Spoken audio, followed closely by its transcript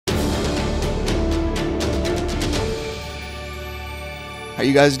How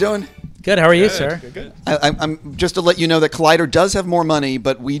you guys doing? Good. How are you, sir? Good. I'm just to let you know that Collider does have more money,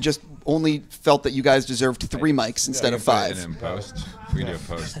 but we just only felt that you guys deserved 3 mics instead of 5. In post. We do a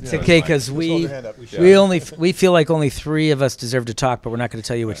post. It's okay because we feel like only 3 of us deserve to talk, but we're not going to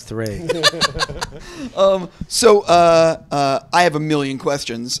tell you which 3. So I have a million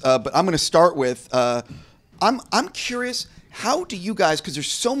questions, but I'm going to start with I'm curious. How do you guys, because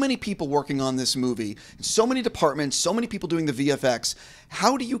there's so many people working on this movie, so many departments, so many people doing the VFX,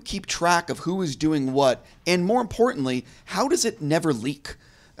 how do you keep track of who is doing what? And more importantly, how does it never leak?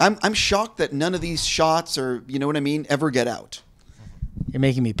 I'm shocked that none of these shots, or you know what I mean, ever get out. You're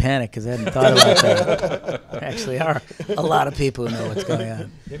making me panic because I hadn't thought about that. There actually are a lot of people who know what's going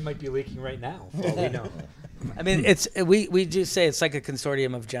on. It might be leaking right now, for all we know. I mean, we do say it's like a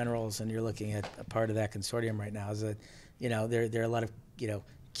consortium of generals, and you're looking at a part of that consortium right now. Is that, you know, there are a lot of, you know,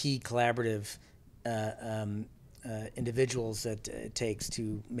 key collaborative individuals that it takes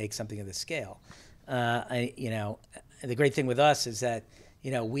to make something of this scale. You know, the great thing with us is that,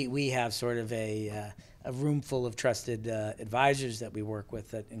 you know, we have sort of a room full of trusted advisors that we work with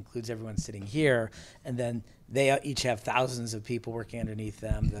that includes everyone sitting here, and then they each have thousands of people working underneath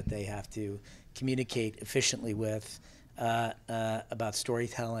them that they have to communicate efficiently with about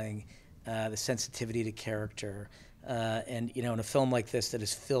storytelling, the sensitivity to character, and you know, in a film like this that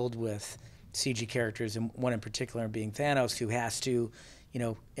is filled with CG characters, and one in particular being Thanos, who has to, you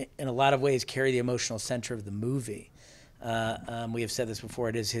know, in a lot of ways carry the emotional center of the movie. We have said this before,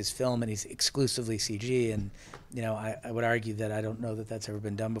 it is his film and he's exclusively CG, and you know, I would argue that I don't know that that's ever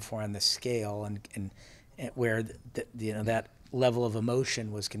been done before on this scale, and where you know, that level of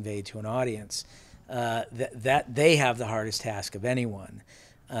emotion was conveyed to an audience. That they have the hardest task of anyone,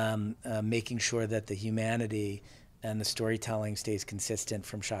 making sure that the humanity and the storytelling stays consistent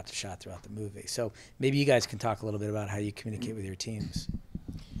from shot to shot throughout the movie. So maybe you guys can talk a little bit about how you communicate with your teams.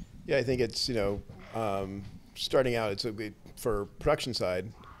 Yeah, I think it's, you know, starting out, for production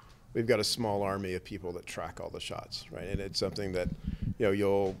side, we've got a small army of people that track all the shots, right? And it's something that, you know,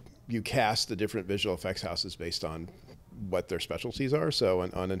 you cast the different visual effects houses based on what their specialties are. So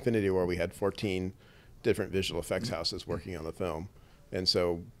on Infinity War, we had 14 different visual effects houses working on the film. And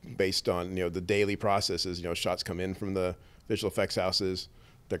so based on, you know, the daily processes, you know, shots come in from the visual effects houses,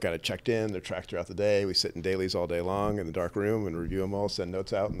 they're kind of checked in, they're tracked throughout the day. We sit in dailies all day long in the dark room and review them all, send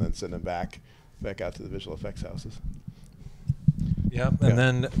notes out, and then send them back out to the visual effects houses. Yeah,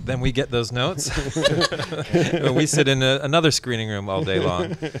 and then we get those notes. We sit in another screening room all day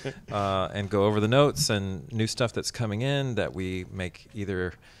long and go over the notes and new stuff that's coming in that we make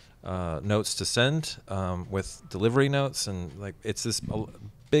either notes to send with delivery notes, and like it's this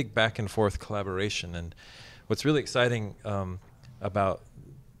big back and forth collaboration. And what's really exciting about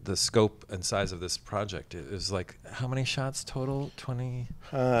the scope and size of this project is, like, how many shots total?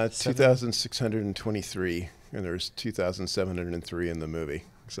 2,623, and there's 2,703 in the movie.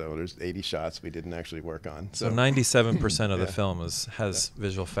 So there's 80 shots we didn't actually work on. So 97% of the film has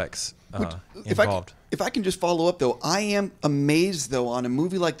visual effects involved. If I can just follow up, though, I am amazed, though, on a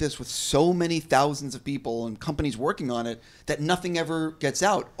movie like this with so many thousands of people and companies working on it, that nothing ever gets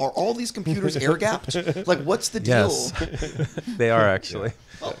out. Are all these computers air-gapped? Like, what's the deal? Yes, they are actually.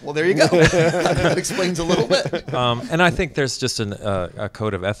 Oh, well, there you go. That explains a little bit. And I think there's just a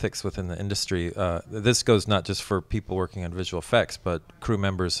code of ethics within the industry. This goes not just for people working on visual effects, but crew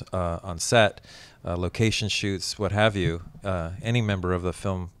members on set, location shoots, what have you, any member of the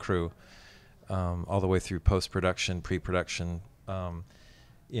film crew. All the way through post-production, pre-production,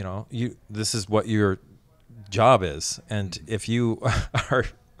 you know, this is what your job is, and if you are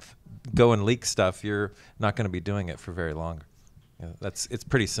go and leak stuff, you're not going to be doing it for very long. You know, it's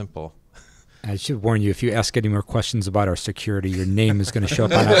pretty simple. I should warn you, if you ask any more questions about our security, your name is going to show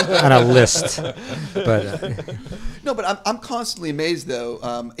up on a list. But no, but I'm constantly amazed,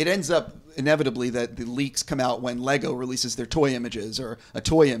 though. It ends up inevitably that the leaks come out when Lego releases their toy images, or a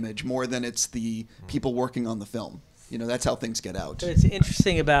toy image, more than it's the people working on the film. You know, that's how things get out. What's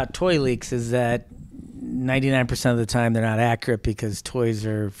interesting about toy leaks is that 99% of the time they're not accurate, because toys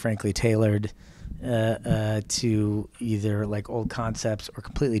are frankly tailored to either like old concepts or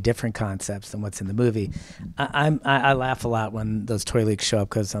completely different concepts than what's in the movie. I laugh a lot when those toy leaks show up,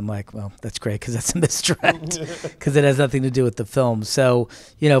 because I'm like, well, that's great, because that's a misdirect, because it has nothing to do with the film. So,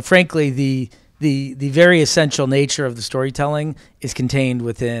 you know, frankly, the very essential nature of the storytelling is contained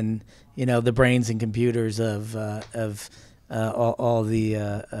within, you know, the brains and computers of all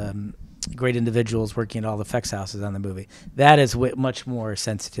the great individuals working at all the effects houses on the movie. That is much more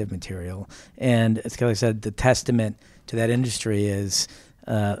sensitive material. And as Kelly said, the testament to that industry is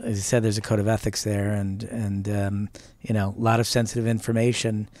as I said, there's a code of ethics there, and you know, a lot of sensitive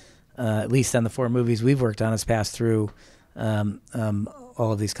information, at least on the 4 movies we've worked on, has passed through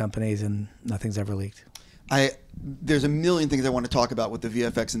all of these companies, and nothing's ever leaked. There's a million things I want to talk about with the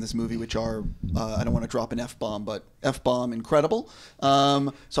VFX in this movie, which are, I don't want to drop an F-bomb, but F-bomb incredible. So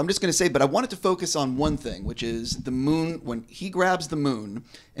I'm just going to say, but I wanted to focus on one thing, which is the moon, when he grabs the moon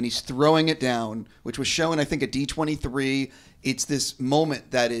and he's throwing it down, which was shown, I think, at D23. It's this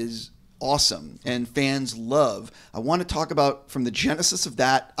moment that is awesome and fans love. I want to talk about from the genesis of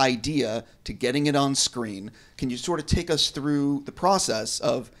that idea to getting it on screen. Can you sort of take us through the process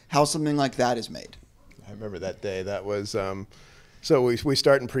of how something like that is made? I remember that day. That was so we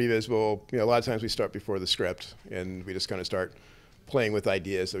start in previs. Well, you know, a lot of times we start before the script, and we just kind of start playing with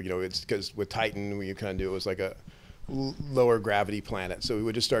ideas. So, you know, it's because with Titan, we kind of do it was like a lower gravity planet. So we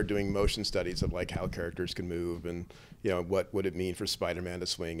would just start doing motion studies of like how characters can move, and you know, what would it mean for Spider-Man to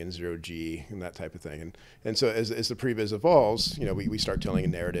swing in 0G and that type of thing. And so as the previs evolves, you know, we start telling a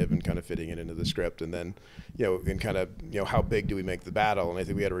narrative and kind of fitting it into the script, and then, you know, and kind of, you know, how big do we make the battle? And I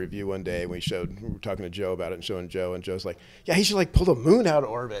think we had a review one day, and we were talking to Joe about it and showing Joe, and Joe's like, yeah, he should like pull the moon out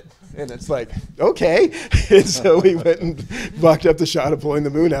of orbit. And it's like, okay. And so we went and mocked up the shot of pulling the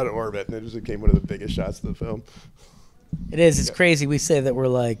moon out of orbit, and it just became one of the biggest shots of the film. It is. It's crazy. We say that we're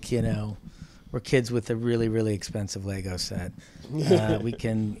like, you know, we're kids with a really, really expensive Lego set. We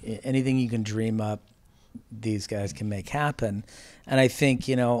can, anything you can dream up, these guys can make happen. And I think,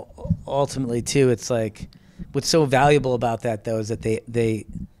 you know, ultimately too, it's like, what's so valuable about that though is that they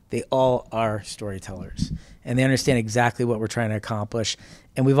all are storytellers, and they understand exactly what we're trying to accomplish.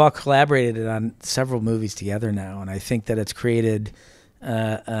 And we've all collaborated on several movies together now, and I think that it's created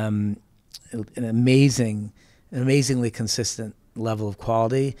an amazingly consistent level of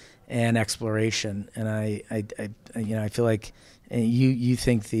quality and exploration. And I you know, I feel like you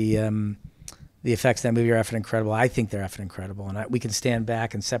think the effects in that movie are effing incredible. I think they're effing incredible, and we can stand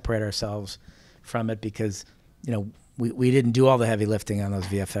back and separate ourselves from it because, you know, we didn't do all the heavy lifting on those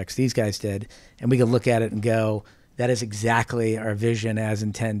VFX. These guys did, and we can look at it and go, that is exactly our vision as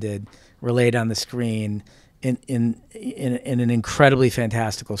intended, relayed on the screen in an incredibly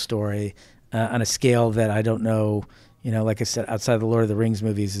fantastical story on a scale that I don't know, you know, like I said, outside the Lord of the Rings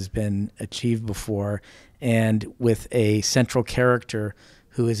movies has been achieved before, and with a central character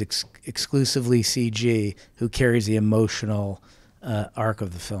who is exclusively CG, who carries the emotional arc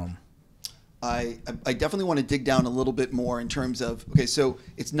of the film. I definitely want to dig down a little bit more in terms of, okay, so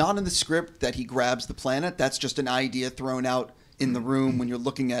it's not in the script that he grabs the planet. That's just an idea thrown out in the room when you're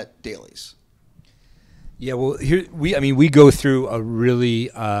looking at dailies. Yeah, well, here we go through a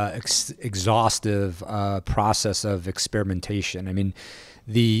really exhaustive process of experimentation. I mean,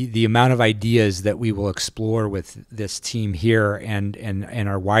 the amount of ideas that we will explore with this team here and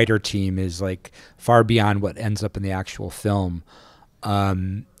our wider team is like far beyond what ends up in the actual film. I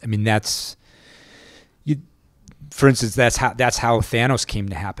mean, for instance, that's how Thanos came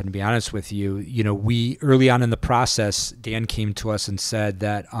to happen. To be honest with you, you know, we early on in the process, Dan came to us and said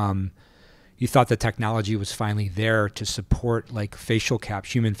that you thought the technology was finally there to support like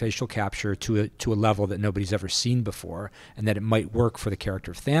human facial capture to a level that nobody's ever seen before, and that it might work for the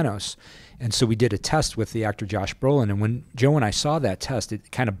character of Thanos. And so we did a test with the actor Josh Brolin, and when Joe and I saw that test,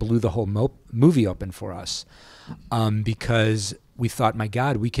 it kind of blew the whole movie open for us, because we thought, my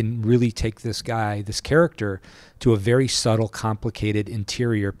God, we can really take this character to a very subtle, complicated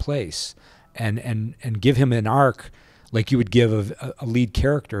interior place, and give him an arc like you would give a lead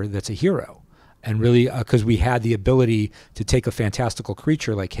character that's a hero. And really, because we had the ability to take a fantastical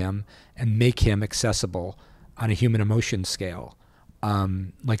creature like him and make him accessible on a human emotion scale,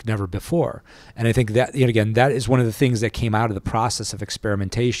 like never before. And I think that, again, that is one of the things that came out of the process of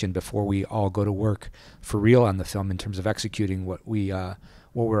experimentation before we all go to work for real on the film in terms of executing what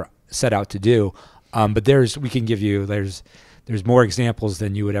we're set out to do. But there's more examples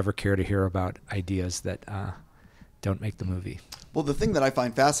than you would ever care to hear about ideas that don't make the movie. Well, the thing that I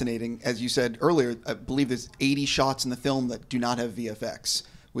find fascinating, as you said earlier, I believe there's 80 shots in the film that do not have VFX,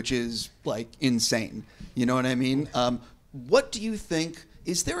 which is like insane. You know what I mean? What do you think,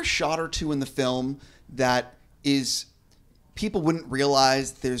 is there a shot or two in the film that is, people wouldn't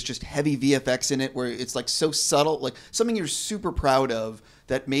realize there's just heavy VFX in it, where it's like so subtle, like something you're super proud of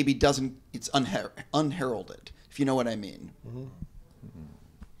that maybe it's unheralded, if you know what I mean? Mm-hmm. Mm-hmm.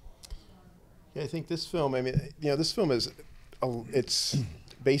 Yeah, I think this film, this film is, it's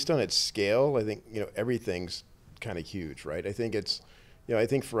based on its scale. I think, everything's kind of huge, right? I think it's, I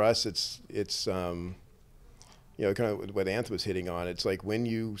think for us, it's kind of what Anth was hitting on. It's like when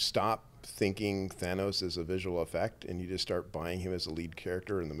you stop thinking Thanos is a visual effect, and you just start buying him as a lead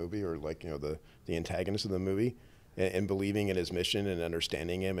character in the movie, or like, you know, the antagonist of the movie, and believing in his mission and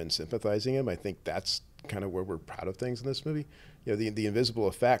understanding him and sympathizing him, I think that's kind of where we're proud of things in this movie. You know, the invisible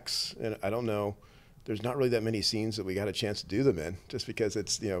effects, and I don't know, there's not really that many scenes that we got a chance to do them in, just because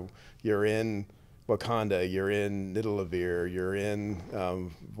it's, you know, you're in Wakanda, you're in Nidavellir, you're in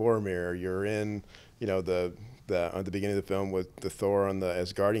Vormir, you're in, you know, on the beginning of the film with the Thor on the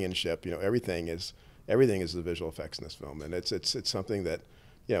Asgardian ship. You know, everything is the visual effects in this film, and it's something that,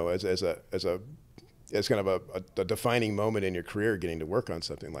 you know, as kind of a defining moment in your career, getting to work on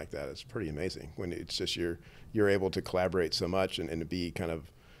something like that is pretty amazing. When it's just you're able to collaborate so much and to be kind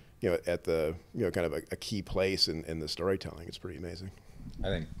of, you know, at the, you know, kind of a key place in the storytelling. It's pretty amazing. I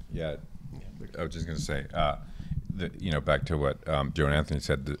think, yeah, I was just going to say, you know, back to what Joe and Anthony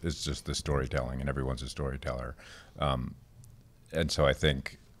said, it's just the storytelling, and everyone's a storyteller. And so I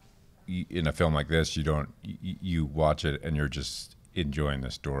think in a film like this, you watch it and you're just enjoying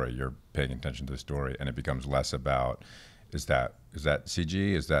the story. You're paying attention to the story, and it becomes less about, is that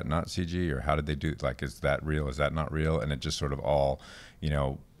CG? Is that not CG? Or how did they do it? Like, is that real? Is that not real? And it just sort of all, you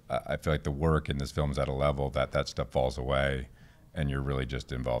know, I feel like the work in this film is at a level that stuff falls away, and you're really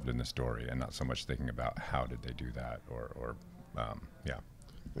just involved in the story and not so much thinking about how did they do that or yeah.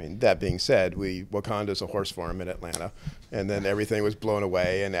 I mean, that being said, Wakanda's a horse farm in Atlanta, and then everything was blown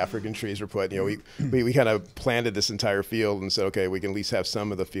away, and African trees were put. You know, we kind of planted this entire field and said, okay, we can at least have some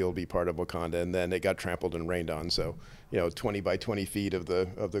of the field be part of Wakanda, and then it got trampled and rained on. So, you know, 20 by 20 feet of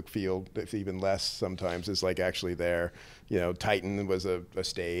the field, if even less sometimes, is like actually there. You know, Titan was a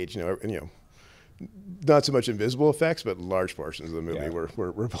stage. You know, not so much invisible effects, but large portions of the movie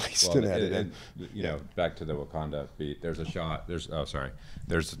were placed and added in. You know, back to the Wakanda beat. There's a shot. There's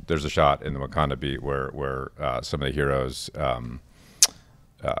a shot in the Wakanda beat where some of the heroes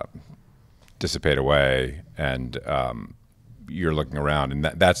dissipate away, and you're looking around, and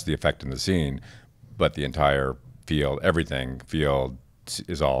that's the effect in the scene. But the entire field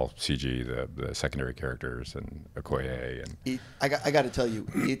is all CG. The secondary characters and Okoye and I got to tell you,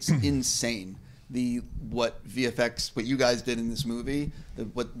 it's insane. What you guys did in this movie,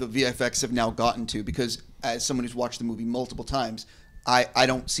 what the VFX have now gotten to, because as someone who's watched the movie multiple times, I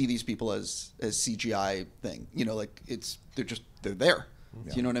don't see these people as CGI thing. You know, like they're there.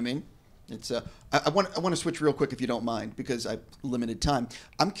 Yeah. You know what I mean? It's I want to switch real quick if you don't mind, because I've limited time.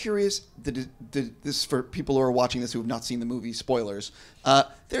 I'm curious. This for people who are watching this who have not seen the movie. Spoilers.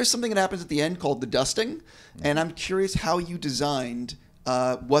 There's something that happens at the end called the dusting, and I'm curious how you designed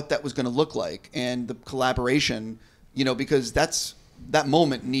what that was going to look like, and the collaboration, you know, because that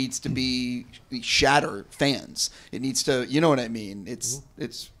moment needs to be shatter fans. It needs to, you know what I mean? It's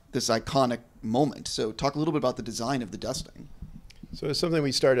this iconic moment. So talk a little bit about the design of the dusting. So it's something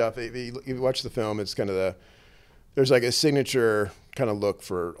we started off. If you watch the film, it's kind of there's like a signature kind of look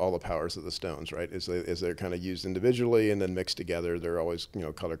for all the powers of the stones, right? As they're kind of used individually and then mixed together, they're always, you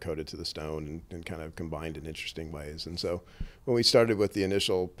know, color coded to the stone and kind of combined in interesting ways. And so when we started with the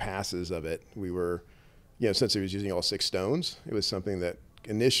initial passes of it, we were, you know, since it was using all 6 stones, it was something that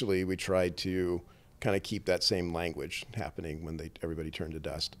initially we tried to kind of keep that same language happening when everybody turned to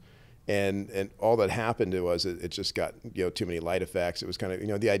dust. And all that happened to us, it just got, you know, too many light effects. It was kind of, you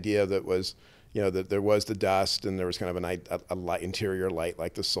know, the idea that was, you know, that there was the dust and there was kind of a light, interior light,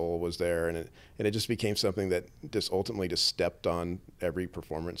 like the soul was there, and it just became something that just ultimately just stepped on every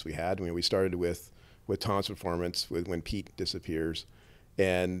performance we had. I mean, we started with Tom's performance when Pete disappears,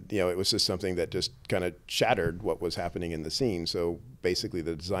 and, you know, it was just something that just kind of shattered what was happening in the scene. So basically,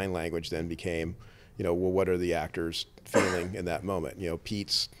 the design language then became, you know, well, what are the actors feeling in that moment? You know,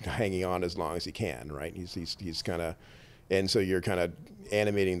 Pete's hanging on as long as he can, right? He's kind of, and so you're kind of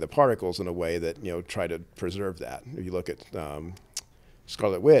animating the particles in a way that, you know, try to preserve that. If you look at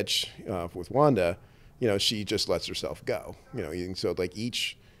Scarlet Witch with Wanda, you know, she just lets herself go. You know, so like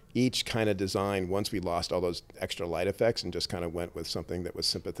each kind of design, once we lost all those extra light effects and just kind of went with something that was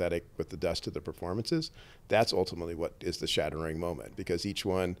sympathetic with the dust to the performances, that's ultimately what is the shattering moment. Because each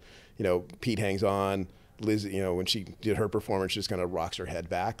one, you know, Pete hangs on. Liz, you know, when she did her performance, she just kind of rocks her head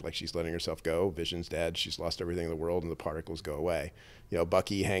back like she's letting herself go. Vision's dead. She's lost everything in the world, and the particles go away. You know,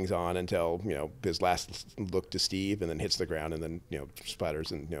 Bucky hangs on until, you know, his last look to Steve, and then hits the ground, and then, you know,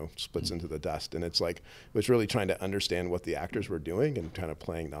 splatters and, you know, splits into the dust. And it's like, it was really trying to understand what the actors were doing and kind of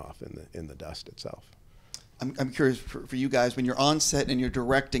playing off in the dust itself. I'm curious for you guys, when you're on set and you're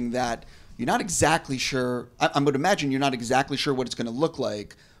directing that, you're not exactly sure. I would imagine you're not exactly sure what it's going to look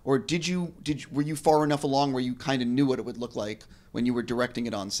like. Or were you far enough along where you kind of knew what it would look like when you were directing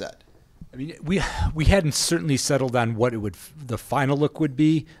it on set? I mean, we hadn't certainly settled on what the final look would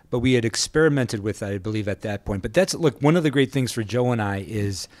be, but we had experimented with that, I believe, at that point. But that's, look, one of the great things for Joe and I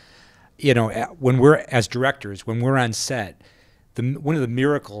is, you know, when we're as directors, when we're on set, one of the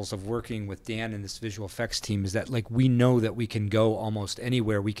miracles of working with Dan and this visual effects team is that, like, we know that we can go almost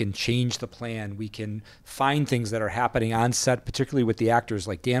anywhere. We can change the plan. We can find things that are happening on set, particularly with the actors,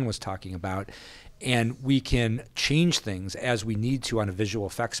 like Dan was talking about. And we can change things as we need to on a visual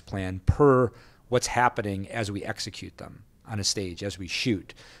effects plan per what's happening as we execute them on a stage, as we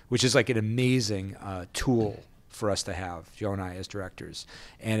shoot, which is like an amazing tool for us to have, Joe and I as directors.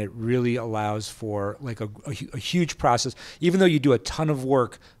 And it really allows for like a huge process. Even though you do a ton of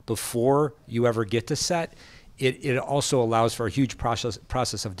work before you ever get to set, it also allows for a huge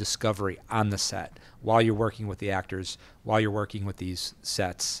process of discovery on the set while you're working with the actors, while you're working with these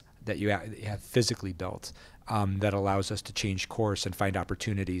sets that you have physically built, that allows us to change course and find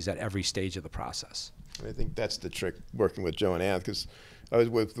opportunities at every stage of the process. I think that's the trick working with Joe and Anth, because I was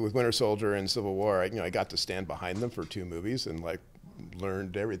with Winter Soldier and Civil War. I got to stand behind them for 2 movies and like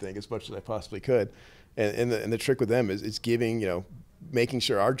learned everything as much as I possibly could. And the trick with them is giving, making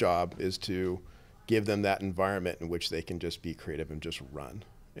sure our job is to give them that environment in which they can just be creative and just run.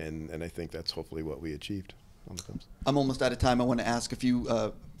 And I think that's hopefully what we achieved on the films. I'm almost out of time. I want to ask a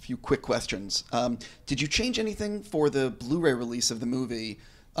few quick questions. Did you change anything for the Blu-ray release of the movie?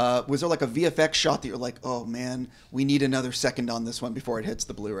 Was there like a VFX shot that you're like, oh man, we need another second on this one before it hits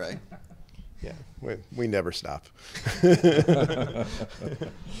the Blu-ray? Yeah, we never stop.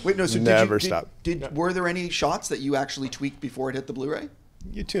 Wait, no, so never stop. Were there any shots that you actually tweaked before it hit the Blu-ray?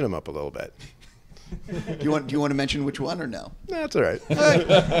 You tune them up a little bit. Do you want to mention which one or no? That's all right.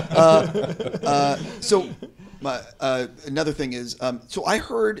 So another thing is, so I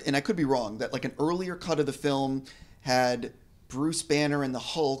heard, and I could be wrong, that like an earlier cut of the film had Bruce Banner and the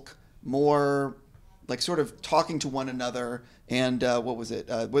Hulk more like sort of talking to one another, and what was it?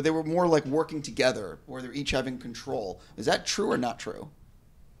 Where they were more like working together, where they're each having control. Is that true or not true?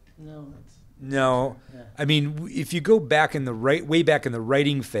 No. No. Yeah. I mean, if you go back way back in the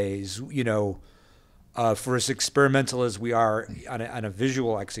writing phase, for as experimental as we are on a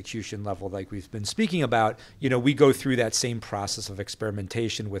visual execution level, like we've been speaking about, we go through that same process of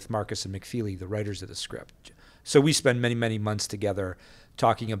experimentation with Marcus and McFeely, the writers of the script. So we spend many, many months together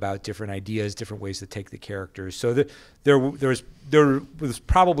talking about different ideas, different ways to take the characters. So there was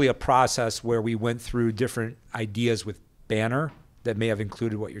probably a process where we went through different ideas with Banner that may have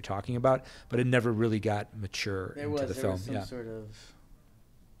included what you're talking about, but it never really got mature into the film. There was some sort of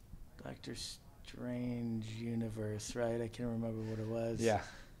Doctor Strange universe, right? I can't remember what it was. Yeah.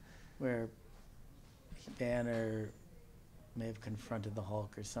 Where Banner may have confronted the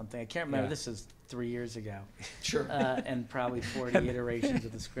Hulk or something. I can't remember. Yeah. This was 3 years ago. Sure. And probably 40 iterations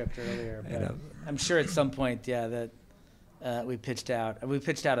of the script earlier. But I'm sure at some point, that we pitched out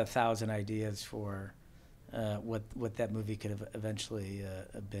 1,000 ideas for what that movie could have eventually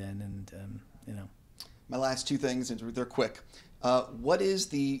been, and My last 2 things, and they're quick. What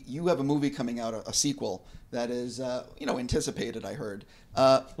is you have a movie coming out, a sequel that is, anticipated, I heard.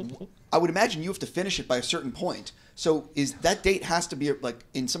 I would imagine you have to finish it by a certain point. So that date has to be like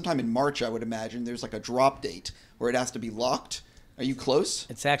sometime in March, I would imagine. There's like a drop date where it has to be locked. Are you close?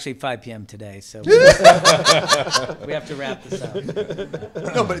 It's actually 5 p.m. today, so we have to wrap this up.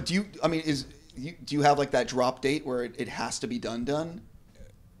 No, but do you have like that drop date where it has to be done?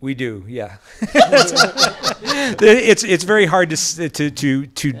 We do, yeah. It's very hard to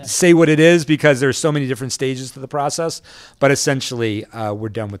say what it is because there's so many different stages to the process. But essentially, we're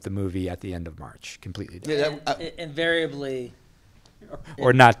done with the movie at the end of March, completely done. Yeah, invariably,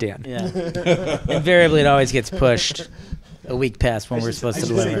 or not, Dan. Yeah. Invariably, it always gets pushed a week past when we're supposed to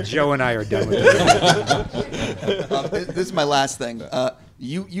deliver. Joe and I are done with it. This is my last thing.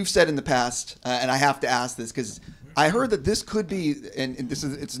 You've said in the past, and I have to ask this because I heard that this could be, and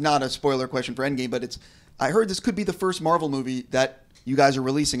it's not a spoiler question for Endgame, but I heard this could be the first Marvel movie that you guys are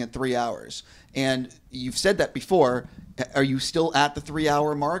releasing at 3 hours. And you've said that before. Are you still at the 3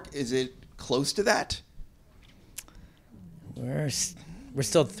 hour mark? Is it close to that? We're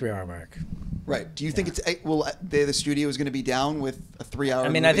still at the 3 hour mark. Right. Do you think the studio is going to be down with a 3 hour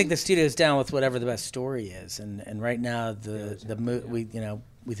movie? I think the studio is down with whatever the best story is. And right now we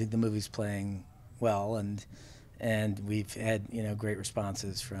think the movie's playing well, and we've had great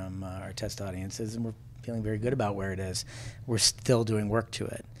responses from our test audiences, and we're feeling very good about where it is. We're still doing work to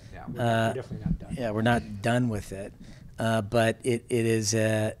it. Yeah, we're definitely not done. Yeah, we're not done with it, but it is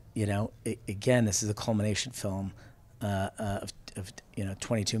again, this is a culmination film of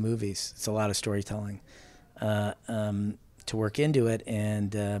 22 movies. It's a lot of storytelling. To to work into it,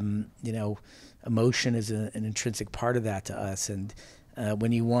 and you know, emotion is an intrinsic part of that to us. And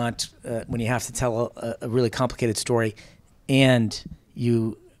when you have to tell a really complicated story, and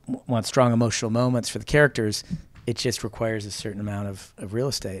you want strong emotional moments for the characters, it just requires a certain amount of real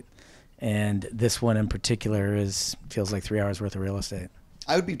estate. And this one in particular feels like 3 hours worth of real estate.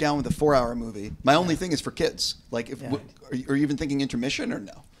 I would be down with a 4-hour movie. My only thing is for kids. Like, are you even thinking intermission or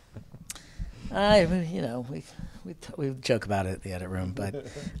no? You know, we joke about it at the edit room, but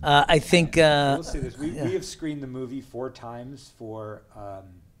I think we'll say this: we have screened the movie 4 times for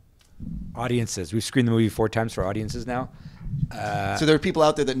audiences. We've screened the movie 4 times for audiences now. So there are people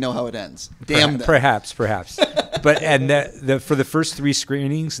out there that know how it ends. Damn them. Perhaps. But for the first 3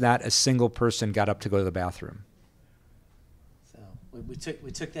 screenings, not a single person got up to go to the bathroom. So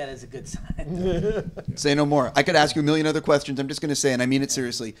we took that as a good sign. Say no more. I could ask you a million other questions. I'm just going to say, and I mean it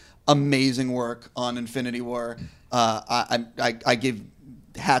seriously, amazing work on Infinity War. I give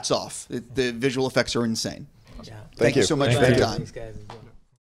hats off. The visual effects are insane. Yeah. Thank you so much for your time. Thanks, guys.